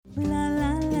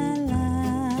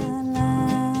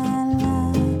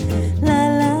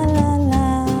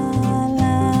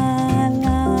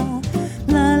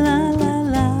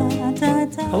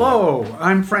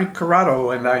I'm Frank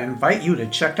Corrado, and I invite you to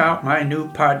check out my new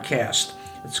podcast.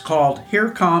 It's called Here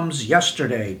Comes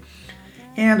Yesterday,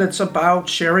 and it's about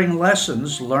sharing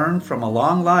lessons learned from a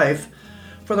long life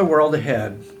for the world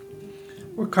ahead.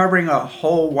 We're covering a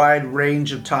whole wide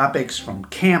range of topics, from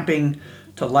camping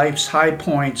to life's high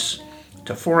points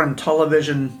to foreign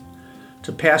television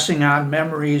to passing on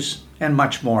memories and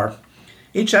much more.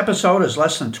 Each episode is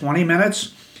less than 20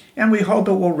 minutes, and we hope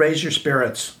it will raise your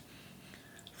spirits.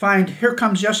 Find Here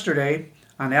Comes Yesterday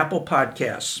on Apple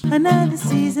Podcasts. Another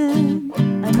season,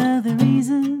 another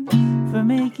reason for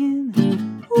making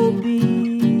whoopee.